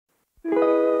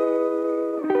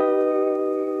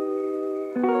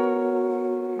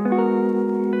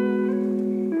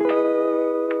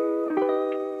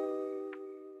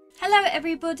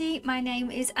everybody, my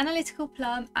name is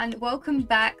Analyticalplum and welcome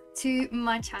back to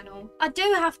my channel. I do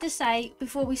have to say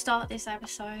before we start this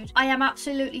episode, I am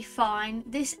absolutely fine.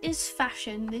 This is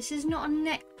fashion, this is not a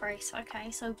neck brace, okay?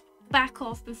 So back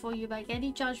off before you make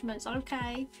any judgments,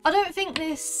 okay? I don't think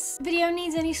this video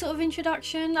needs any sort of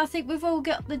introduction. I think we've all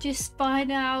got the gist by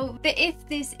now. But if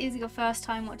this is your first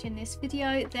time watching this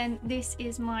video, then this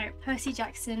is my Percy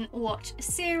Jackson watch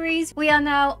series. We are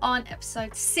now on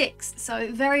episode 6,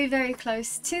 so very, very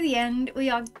close to the end. We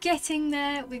are getting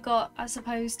there. We got, I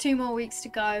suppose, 2 more weeks to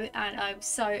go, and I'm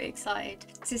so excited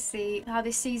to see how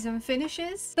this season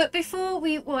finishes. But before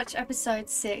we watch episode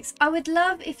 6, I would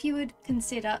love if you would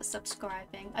consider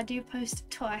subscribing. I do post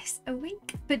twice a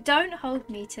week, but don't hold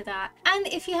me to that. And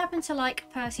if you happen to like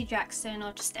Percy Jackson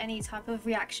or just any type of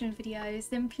reaction videos,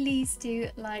 then please do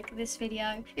like this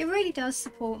video. It really does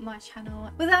support my channel.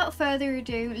 Without further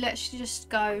ado, let's just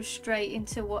go straight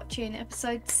into watching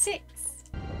episode 6.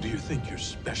 Do you think you're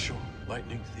special,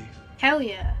 Lightning Thief? Hell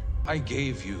yeah. I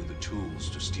gave you the tools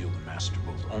to steal the Master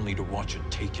Bolt, only to watch it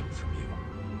taken from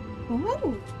you.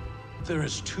 Ooh. There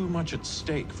is too much at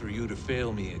stake for you to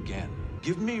fail me again.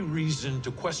 Give me reason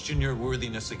to question your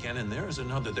worthiness again, and there is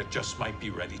another that just might be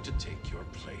ready to take your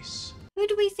place. Who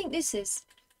do we think this is?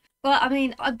 Well, I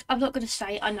mean, I'm not going to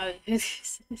say I know who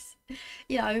this is.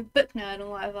 You know, book nerd or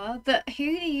whatever. But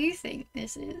who do you think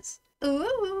this is?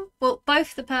 Ooh. Well,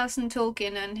 both the person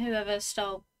talking and whoever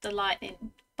stole the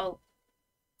lightning bolt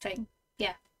thing.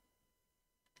 Yeah.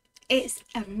 It's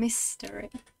a mystery.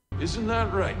 Isn't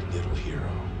that right, little hero?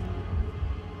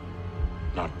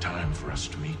 Not time for us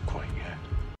to meet quite yet.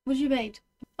 What do you mean?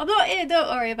 I'm not here, don't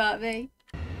worry about me.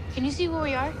 Can you see where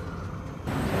we are?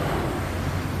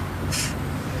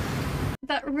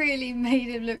 That really made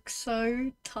him look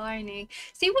so tiny.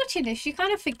 See, watching this, you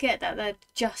kind of forget that they're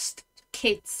just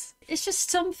kids. It's just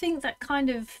something that kind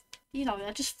of, you know,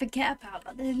 I just forget about,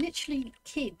 that they're literally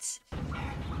kids.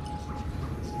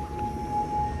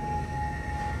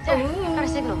 There, got a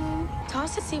signal.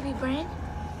 Toss it, seaweed brain.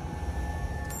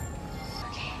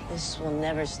 This will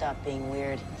never stop being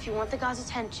weird. If you want the god's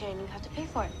attention, you have to pay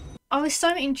for it. I was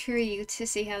so intrigued to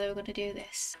see how they were going to do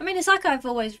this. I mean, it's like I've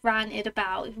always ranted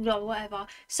about, or whatever.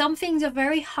 Some things are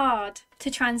very hard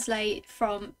to translate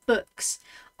from books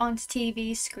onto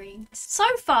TV screens. So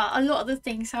far, a lot of the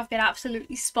things have been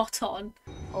absolutely spot on.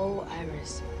 Oh,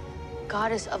 Iris,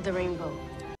 goddess of the rainbow,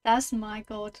 That's my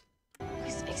god.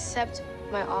 please accept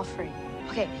my offering.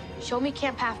 Okay, show me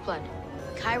Camp Half-Blood,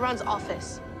 Chiron's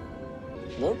office.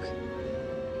 Luke?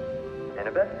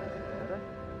 Annabeth?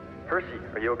 Percy,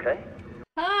 are you okay?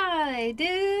 Hi,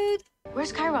 dude.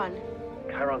 Where's Chiron?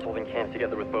 Chiron's holding camp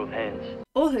together with both hands.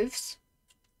 Or hoofs.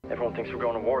 Everyone thinks we're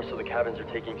going to war, so the cabins are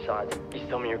taking sides. He's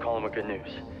telling me you're calling with good news.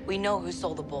 We know who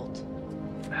stole the bolt.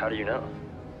 How do you know?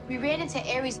 We ran into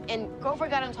Ares, and Grover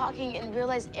got him talking and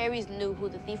realized Ares knew who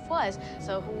the thief was.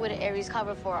 So who would Ares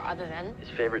cover for other than? His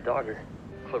favorite dogger.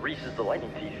 Clarice is the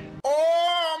lightning thief.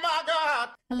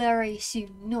 Hilarious, you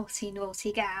naughty,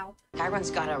 naughty gal.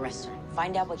 Chiron's gotta arrest her.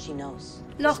 Find out what she knows.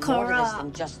 Lock There's more her to this up.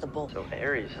 than just the bolt. So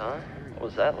Ares, huh? What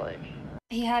was that like?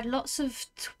 He had lots of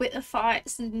Twitter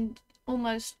fights and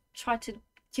almost tried to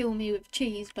kill me with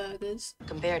cheeseburgers.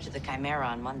 Compared to the Chimera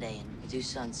on Monday and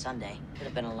Medusa on Sunday, could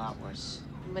have been a lot worse.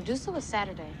 Medusa was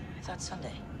Saturday. I thought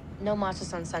Sunday. No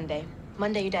monsters on Sunday.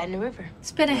 Monday, you died in the river.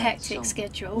 It's been a Yeah, hectic so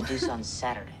schedule. Medusa on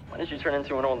Saturday. When did you turn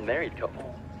into an old married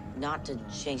couple? Not to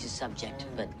change the subject,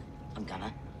 but I'm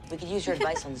gonna. We could use your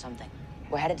advice on something.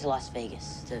 We're headed to Las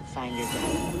Vegas to find your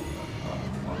dad.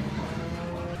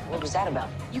 What was that about?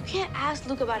 You can't ask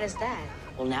Luke about his dad.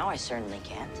 Well, now I certainly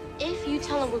can't. If you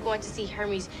tell him we're going to see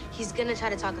Hermes, he's gonna try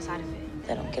to talk us out of it.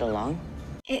 They don't get along?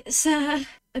 It's a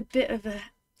bit of a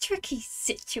tricky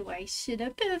situation, a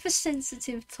bit of a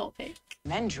sensitive topic.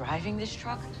 Men driving this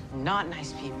truck? Not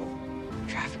nice people.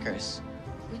 Traffickers.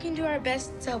 We can do our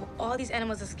best to help all these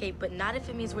animals escape, but not if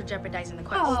it means we're jeopardizing the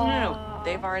quest. Oh. No.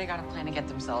 They've already got a plan to get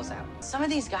themselves out. Some of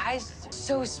these guys,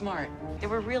 so smart. They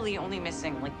were really only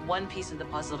missing, like, one piece of the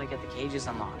puzzle to get the cages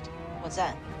unlocked. What's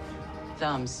that?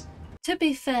 Thumbs. To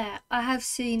be fair, I have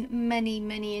seen many,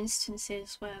 many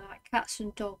instances where like cats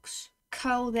and dogs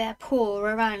curl their paw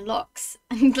around locks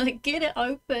and like get it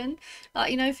open,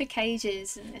 like, you know, for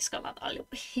cages, and it's got like a little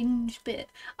hinge bit.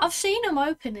 I've seen them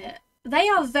open it. They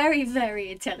are very, very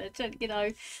intelligent, you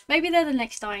know. Maybe they're the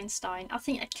next Einstein. I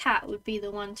think a cat would be the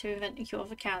one to invent a cure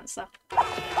for cancer.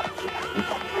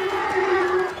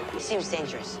 He seems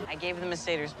dangerous. I gave them a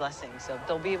satyr's blessing, so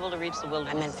they'll be able to reach the I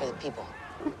wilderness. meant for the people.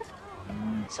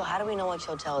 So how do we know which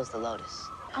hotel is the Lotus?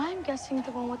 I'm guessing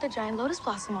the one with the giant lotus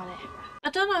blossom on it.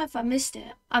 I don't know if I missed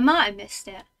it. I might have missed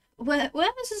it. Where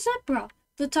was the zebra?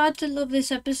 The title of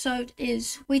this episode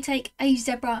is We Take a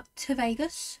Zebra to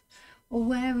Vegas. Or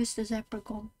where is the zebra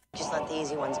gone? Just let the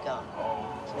easy ones go.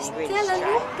 Can we agree to Stella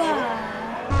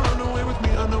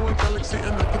just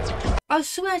try? Lupa. I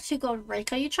swear to God,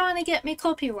 Rick, are you trying to get me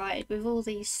copyrighted with all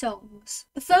these songs?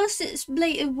 First it's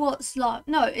Bleated What's Love.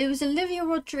 No, it was Olivia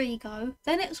Rodrigo.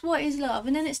 Then it's What Is Love.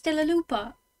 And then it's Stella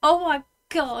Lupa. Oh my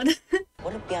God.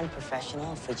 Would it be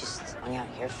unprofessional if we just hung out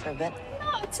here for a bit?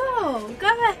 Not at all. Go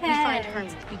ahead. We find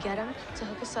Herman. We get him to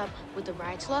hook us up with the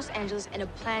ride to Los Angeles and a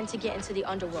plan to get into the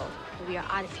underworld. And we are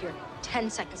out of here 10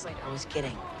 seconds later. I was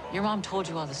kidding. Your mom told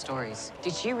you all the stories.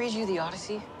 Did she read you the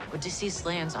Odyssey? Odysseus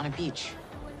lands on a beach.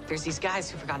 There's these guys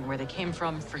who've forgotten where they came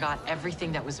from, forgot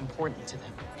everything that was important to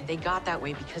them. And they got that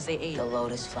way because they ate The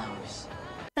lotus flowers.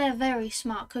 They're very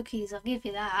smart cookies, I'll give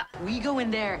you that. We go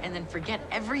in there and then forget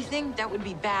everything. That would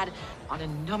be bad on a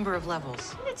number of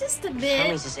levels. Just a bit.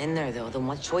 Hermes is in there, though. Then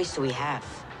what choice do we have?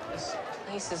 This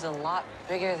place is a lot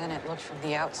bigger than it looked from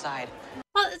the outside.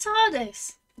 Like the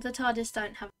TARDIS. The TARDIS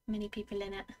don't have many people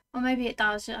in it. Or maybe it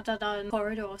does, I don't know, in a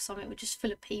corridor or something, which is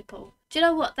full of people. Do you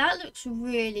know what? That looks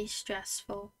really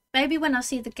stressful. Maybe when I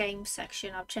see the game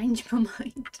section, I'll change my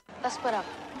mind. Let's split up.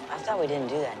 I thought we didn't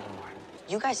do that anymore.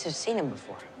 You guys have seen him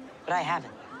before, but I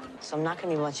haven't. So I'm not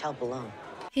gonna be much help alone.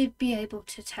 He'd be able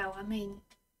to tell. I mean,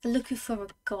 they're looking for a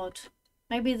god.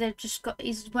 Maybe they've just got,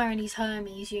 he's wearing his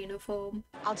Hermes uniform.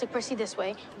 I'll take Percy this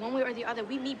way. One way or the other,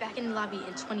 we meet back in the lobby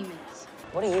in 20 minutes.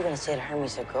 What are you gonna say to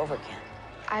Hermes that Grover can't?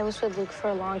 I was with Luke for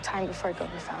a long time before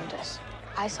Grover found us.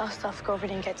 I saw stuff Grover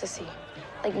didn't get to see,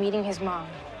 like meeting his mom.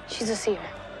 She's a seer,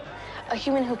 a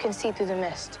human who can see through the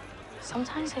mist.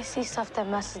 Sometimes I see stuff that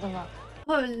messes them up.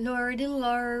 Oh, lordy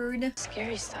lord.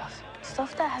 Scary stuff.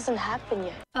 Stuff that hasn't happened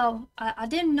yet. Oh, I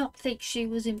did not think she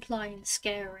was implying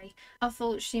scary. I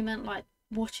thought she meant like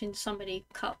watching somebody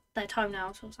cut their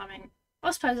toenails or something.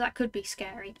 I suppose that could be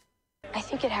scary. I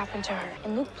think it happened to her,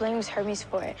 and Luke blames Hermes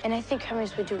for it. And I think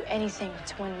Hermes would do anything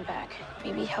to win him back.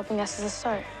 Maybe helping us is a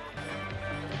start.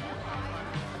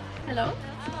 Hello?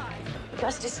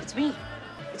 Augustus, it's me.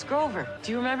 It's Grover.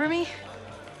 Do you remember me?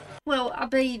 Well, I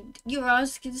mean, you're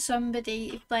asking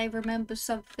somebody if they remember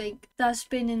something that's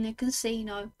been in the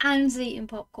casino and eating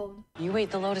popcorn. You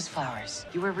ate the lotus flowers.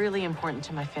 You were really important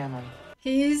to my family.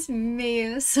 Here's me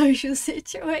in a social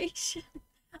situation.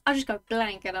 I just go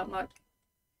blank and I'm like...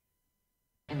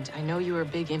 And I know you were a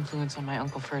big influence on my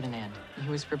Uncle Ferdinand. He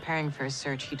was preparing for his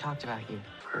search. He talked about you.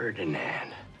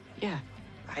 Ferdinand. Yeah.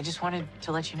 I just wanted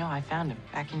to let you know I found him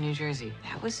back in New Jersey.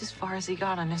 That was as far as he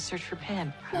got on his search for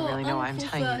Pan. I don't really know why I'm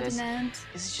telling you this.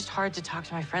 This is just hard to talk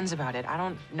to my friends about it. I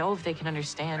don't know if they can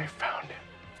understand. I found him.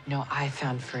 No, I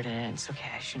found Ferdinand. It's okay.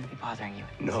 I shouldn't be bothering you.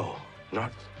 No,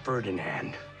 not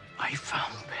Ferdinand. I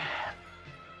found Pan.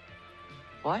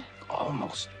 What?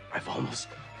 Almost. I've almost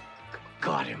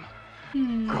got him.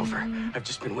 Grover, I've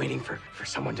just been waiting for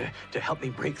someone to help me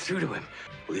break through to him.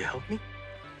 Will you help me?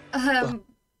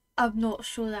 I'm not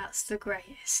sure that's the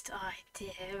greatest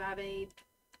idea. I mean...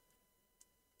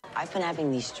 I've been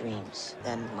having these dreams.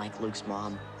 Then, like Luke's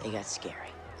mom, they got scary.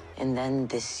 And then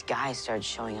this guy started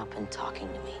showing up and talking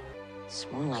to me. It's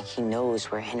more like he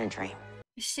knows we're in a dream.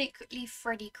 He's secretly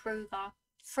Freddy Krueger.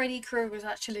 Freddy Krueger's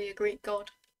actually a Greek god.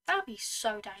 That'd be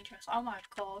so dangerous. Oh my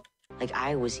God. Like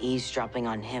I was eavesdropping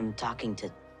on him talking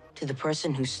to the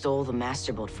person who stole the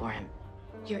master boat for him.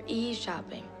 You're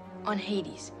eavesdropping on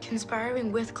Hades,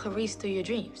 conspiring with Clarice through your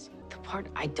dreams. The part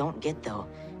I don't get, though,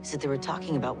 is that they were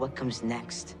talking about what comes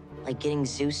next. Like getting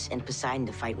Zeus and Poseidon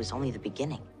to fight was only the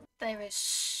beginning. There is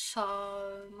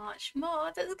so much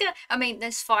more. I mean,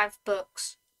 there's 5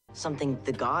 books. Something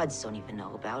the gods don't even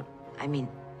know about. I mean,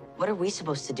 what are we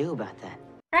supposed to do about that?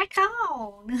 Crack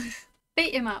on!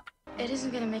 Beat him up. It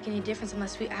isn't gonna make any difference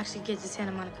unless we actually get to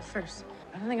Santa Monica first.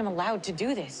 I don't think I'm allowed to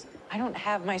do this. I don't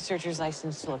have my searcher's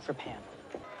license to look for Pan.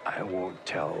 I won't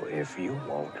tell if you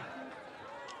won't.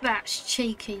 That's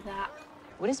cheeky, that.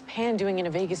 What is Pan doing in a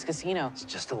Vegas casino? It's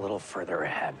just a little further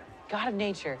ahead. God of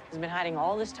nature has been hiding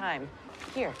all this time.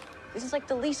 Here, this is like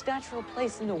the least natural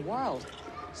place in the world.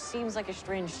 Seems like a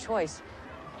strange choice.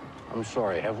 I'm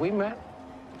sorry, have we met?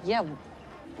 Yeah,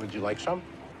 Would you like some?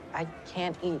 I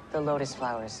can't eat the lotus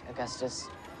flowers, Augustus.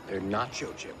 They're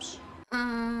nacho chips.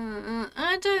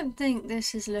 I don't think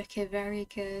this is looking very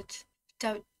good.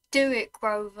 Don't do it,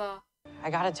 Grover. I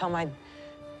gotta tell my...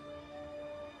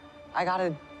 I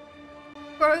gotta...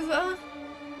 Grover?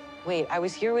 Wait, I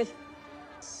was here with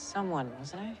someone,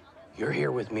 wasn't I? You're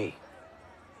here with me.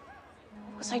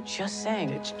 What was I just saying?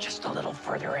 It's just a little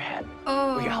further ahead.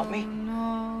 Oh, Will you help me?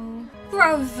 No.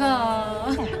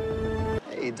 Grover!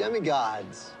 Hey,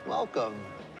 demigods, welcome.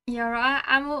 You alright,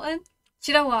 Hamilton?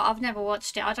 Do you know what? I've never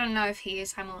watched it. I don't know if he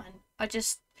is Hamilton. I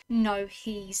just know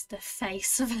he's the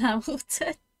face of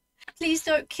Hamilton. Please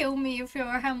don't kill me if you're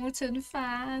a Hamilton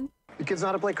fan. The kids know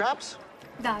how to play craps?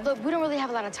 No. Look, we don't really have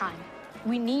a lot of time.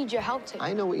 We need your help to.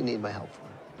 I know what you need my help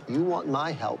for. You want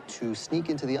my help to sneak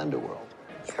into the underworld.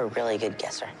 You're a really good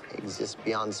guesser. I exist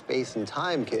beyond space and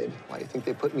time, kid. Why do you think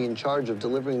they put me in charge of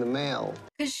delivering the mail?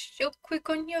 Because you're quick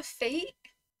on your feet.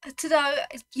 To the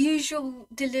usual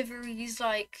deliveries,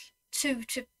 like 2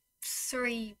 to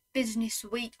 3 business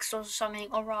weeks or something,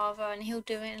 or rather, and he'll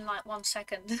do it in like 1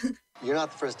 second. You're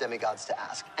not the first demigods to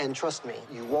ask. And trust me,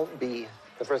 you won't be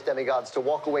the first demigods to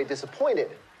walk away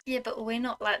disappointed. Yeah, but we're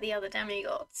not like the other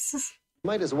demigods.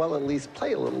 Might as well at least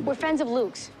play a little We're bit. friends of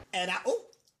Luke's.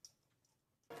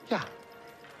 Yeah.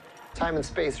 Time and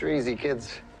space are easy,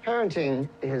 kids. Parenting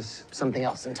is something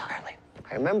else entirely.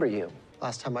 I remember you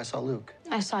last time I saw Luke.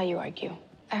 I saw you argue.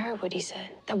 I heard what he said.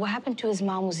 That what happened to his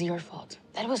mom was your fault.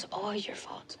 That it was all your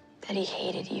fault. That he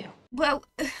hated you. Well,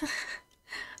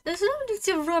 there's no need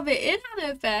to rub it in,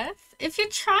 Annabeth. If you're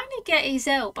trying to get his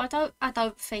help, I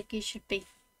don't think you should be,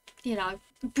 you know,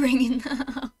 bringing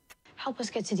that up. Help us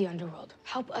get to the underworld.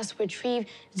 Help us retrieve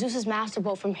Zeus's master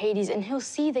bolt from Hades, and he'll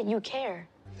see that you care.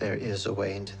 There is a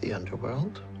way into the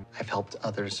underworld. I've helped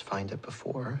others find it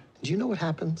before. Do you know what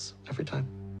happens every time?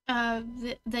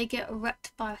 They get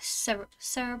wrecked by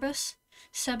Cerberus,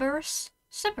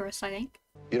 I think.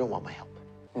 You don't want my help.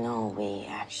 No, we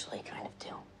actually kind of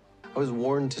do. I was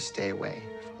warned to stay away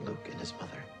from Luke and his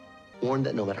mother. Warned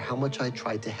that no matter how much I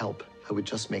tried to help, I would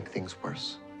just make things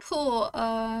worse. Poor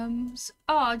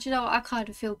oh, do you know what? I kind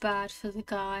of feel bad for the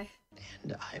guy.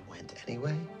 And I went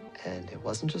anyway, and it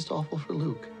wasn't just awful for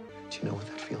Luke. Do you know what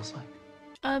that feels like?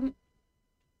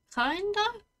 Kinda.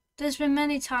 There's been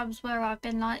many times where I've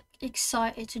been like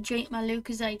excited to drink my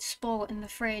Lucozade Sport in the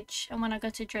fridge, and when I go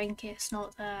to drink it, it's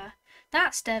not there.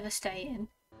 That's devastating.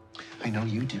 I know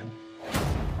you do.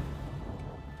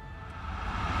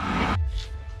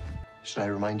 Should I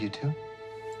remind you too?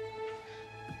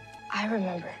 I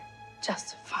remember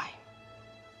just fine.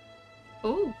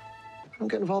 Ooh. I don't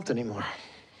get involved anymore.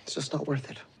 It's just not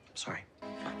worth it. I'm sorry.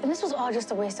 And this was all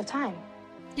just a waste of time.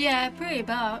 Yeah, pretty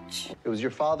much. It was your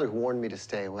father who warned me to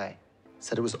stay away.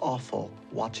 Said it was awful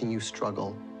watching you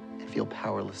struggle and feel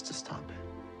powerless to stop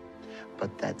it.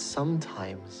 But that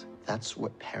sometimes that's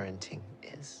what parenting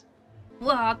is.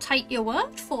 Well, I'll take your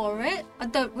word for it. I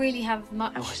don't really have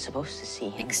much I was supposed to see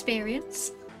him.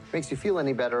 experience. Makes you feel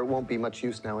any better, it won't be much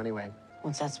use now anyway.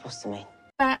 What's that supposed to mean?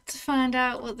 Back to find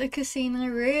out what the casino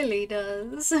really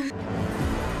does.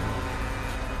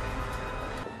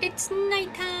 It's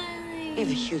nighttime. We have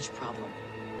a huge problem.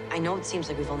 I know it seems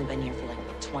like we've only been here for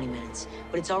like 20 minutes,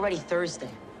 but it's already Thursday.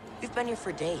 We've been here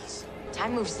for days.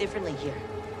 Time moves differently here,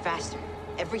 faster.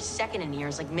 Every second in here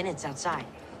is like minutes outside.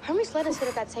 Hermes let us sit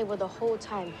at that table the whole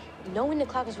time, knowing the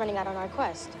clock was running out on our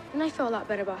quest. And I feel a lot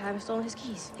better about having stolen his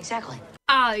keys. Exactly.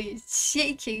 Oh,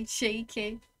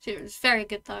 cheeky. It was very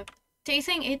good though. Do you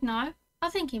think he'd know? I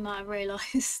think he might have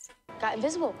realised. Got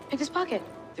invisible. Pick his pocket.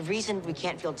 The reason we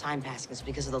can't feel time passing is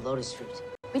because of the lotus fruit.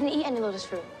 We didn't eat any lotus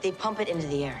fruit. They pump it into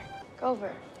the air.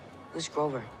 Grover. Who's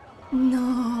Grover?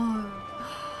 No.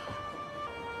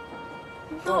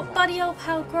 Grover. Not buddy old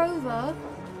pal Grover.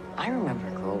 I remember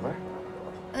Grover.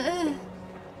 Man,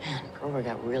 Grover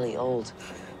got really old.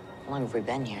 How long have we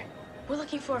been here? We're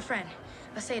looking for a friend,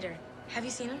 a satyr. Have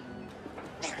you seen him?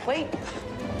 Wait!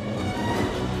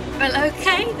 Well,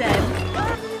 okay then.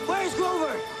 Where's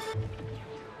Grover?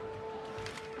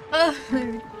 Oh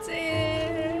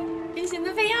dear. He's in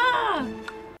the VR.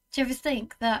 Do you ever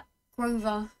think that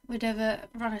Grover would ever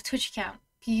run a Twitch account,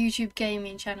 a YouTube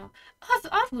gaming channel?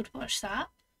 I would watch that.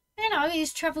 You know,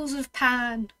 his travels of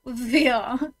Pan with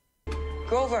VR.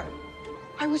 Grover!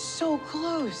 I was so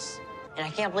close. And I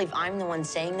can't believe I'm the one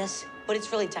saying this, but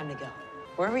it's really time to go.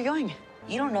 Where are we going?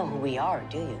 You don't know who we are,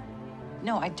 do you?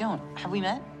 No, I don't. Have we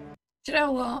met? Do you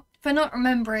know what? For not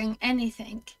remembering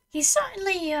anything, he's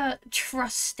certainly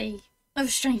trusty of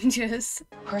strangers.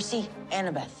 Percy,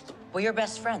 Annabeth, we're your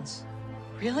best friends.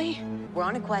 Really? We're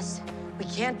on a quest. We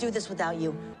can't do this without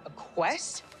you. A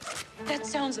quest? That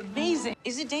sounds amazing.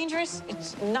 Is it dangerous?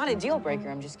 It's not a deal breaker.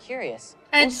 I'm just curious.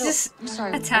 And Also, just I'm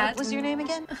sorry, a tad. what was your name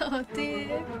again? Oh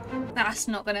dear. That's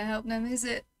not gonna help them, is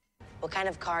it? What kind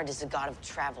of car does the god of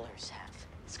travelers have?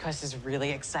 This quest is really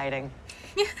exciting.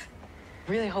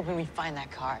 Really hoping we find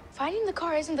that car. Finding the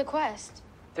car isn't the quest.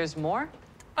 There's more?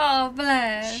 Oh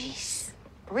bless. Jeez.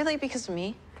 Really? Because of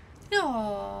me?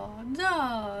 No,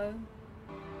 no.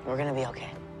 We're gonna be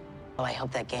okay. Well, I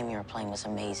hope that game you were playing was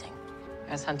amazing.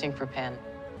 I was hunting for Pan.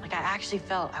 Like, I actually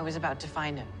felt I was about to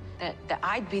find him. That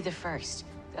I'd be the first.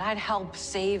 that I'd help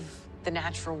save the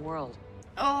natural world.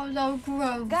 Oh no,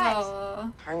 Grover.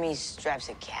 Guys. Hermes drives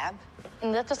a cab?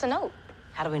 And left us a note.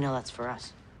 How do we know that's for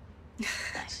us?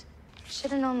 Nice.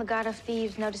 Should have known the god of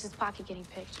thieves noticed his pocket getting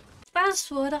picked.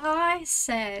 That's what I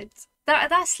said.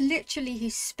 That's literally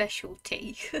his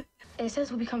specialty. It says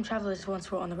we'll become travelers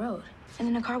once we're on the road. And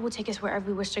then a car will take us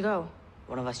wherever we wish to go.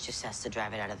 One of us just has to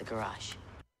drive it out of the garage.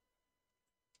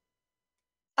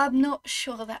 I'm not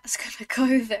sure that's gonna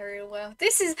go very well.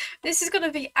 This is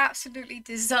gonna be absolutely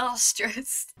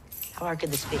disastrous. How hard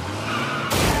could this be?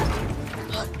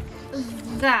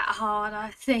 That hard, I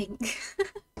think.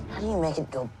 How do you make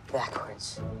it go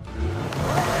backwards?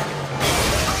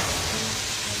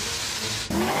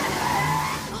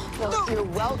 Well, you're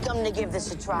welcome to give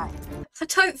this a try. I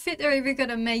don't think they're even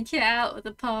gonna make it out of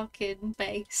the parking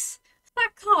base.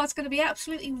 That car's gonna be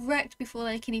absolutely wrecked before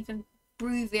they can even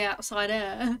breathe the outside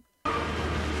air.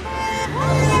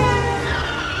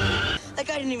 That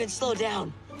guy didn't even slow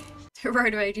down.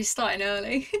 Road rage is starting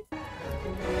early.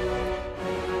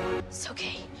 It's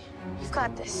okay. You've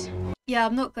got this. Yeah,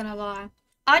 I'm not gonna lie.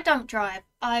 I don't drive.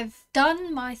 I've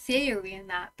done my theory in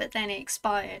that, but then it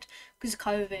expired because of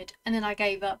COVID, and then I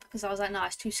gave up because I was like, no,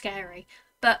 it's too scary.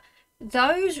 But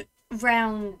those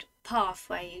round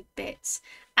pathway bits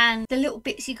and the little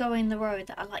bits you go in the road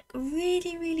that are like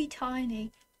really, really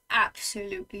tiny,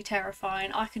 absolutely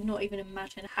terrifying. I could not even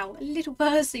imagine how a little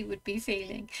Percy would be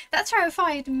feeling. That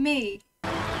terrified me.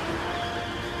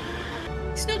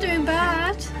 It's not doing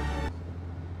bad.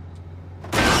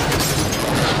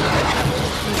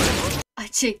 I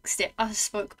jinxed it. I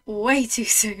spoke way too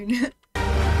soon.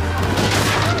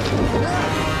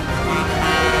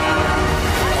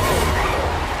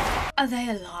 Are they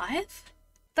alive?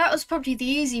 That was probably the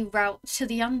easy route to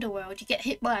the underworld. You get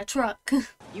hit by a truck.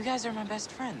 You guys are my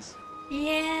best friends.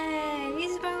 Yeah,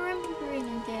 he's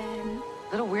remembering again.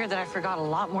 A little weird that I forgot a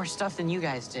lot more stuff than you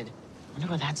guys did. Wonder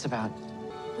what that's about.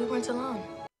 We weren't alone.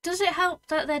 Does it help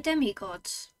that they're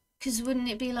demigods? Because wouldn't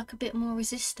it be like a bit more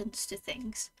resistance to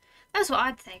things? That's what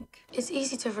I'd think. It's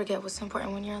easy to forget what's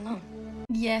important when you're alone.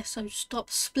 Yeah, so stop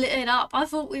splitting up. I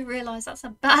thought we realised that's a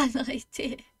bad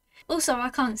idea. Also, I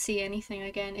can't see anything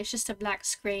again. It's just a black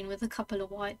screen with a couple of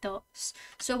white dots.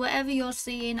 So whatever you're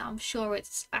seeing, I'm sure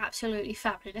it's absolutely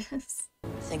fabulous.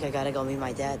 I think I gotta go meet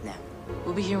my dad now.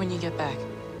 We'll be here when you get back.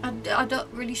 I'm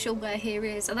not really sure where here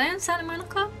is. Are they in Santa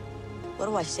Monica? What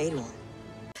do I say to him?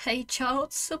 Pay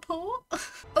child support?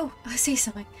 Oh, I see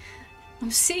something.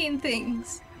 I'm seeing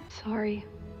things. Sorry.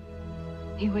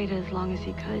 He waited as long as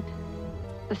he could.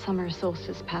 The summer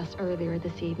solstice passed earlier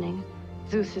this evening.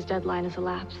 Zeus's deadline has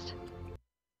elapsed.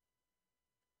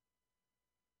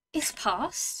 It's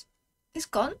past. It's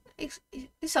gone.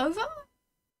 It's over.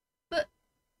 But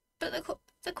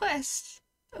the quest.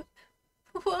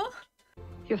 What?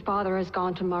 Your father has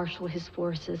gone to marshal his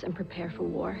forces and prepare for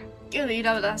war. You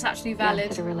know that's actually You valid.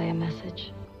 have to relay a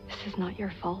message. This is not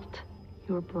your fault.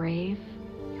 You were brave.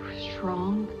 You were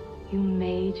strong. You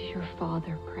made your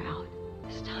father proud.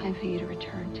 It's time for you to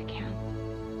return to camp.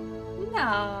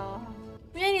 No.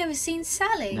 We ain't ever seen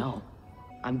Sally. No.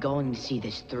 I'm going to see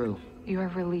this through. You are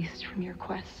released from your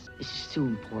quest. This is too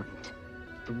important.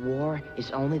 The war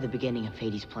is only the beginning of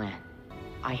Hades' plan.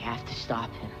 I have to stop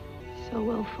him. So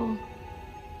willful.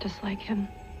 Just like him.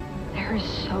 There is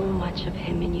so much of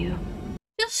him in you.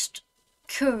 Just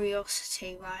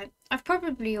curiosity, right? I've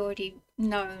probably already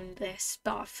known this,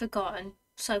 but I've forgotten.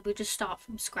 So we'll just start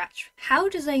from scratch. How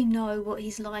do they know what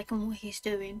he's like and what he's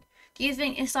doing? Do you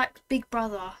think it's like Big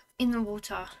Brother in the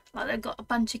water? Like they've got a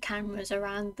bunch of cameras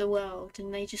around the world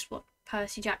and they just watch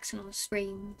Percy Jackson on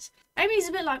screens. Maybe it's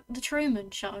a bit like the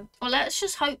Truman Show. Or let's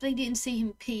just hope they didn't see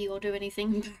him pee or do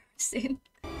anything embarrassing.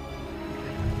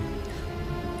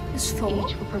 There's 4.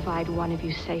 Each will provide one of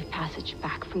you safe passage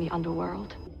back from the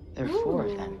underworld. There are 4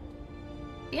 of them.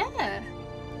 Yeah.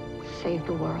 Save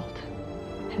the world.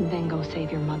 And then go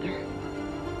save your mother.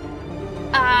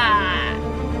 Ah.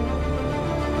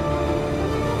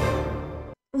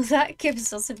 Well, that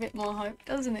gives us a bit more hope,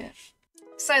 doesn't it?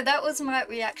 So that was my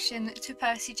reaction to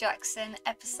Percy Jackson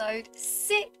episode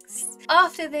 6.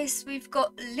 After this, we've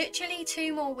got literally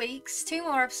 2 more weeks, 2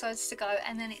 more episodes to go,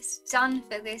 and then it's done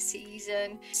for this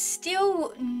season.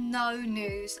 Still no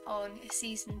news on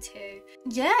season 2.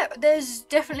 Yeah, there's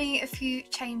definitely a few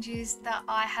changes that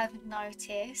I have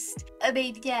noticed. I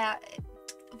mean, yeah,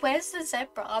 where's the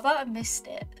zebra? I might have missed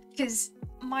it because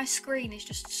my screen is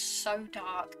just so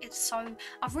dark. It's so,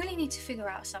 I really need to figure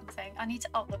out something. I need to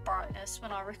up the brightness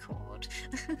when I record.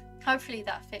 Hopefully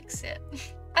that fixes it.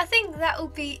 I think that will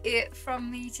be it from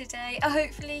me today.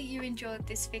 Hopefully you enjoyed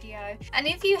this video, and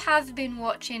if you have been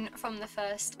watching from the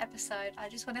first episode, I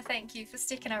just want to thank you for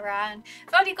sticking around.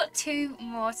 I've only got 2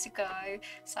 more to go,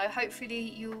 so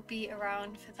hopefully you'll be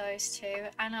around for those 2,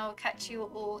 and I'll catch you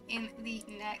all in the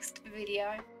next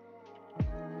video.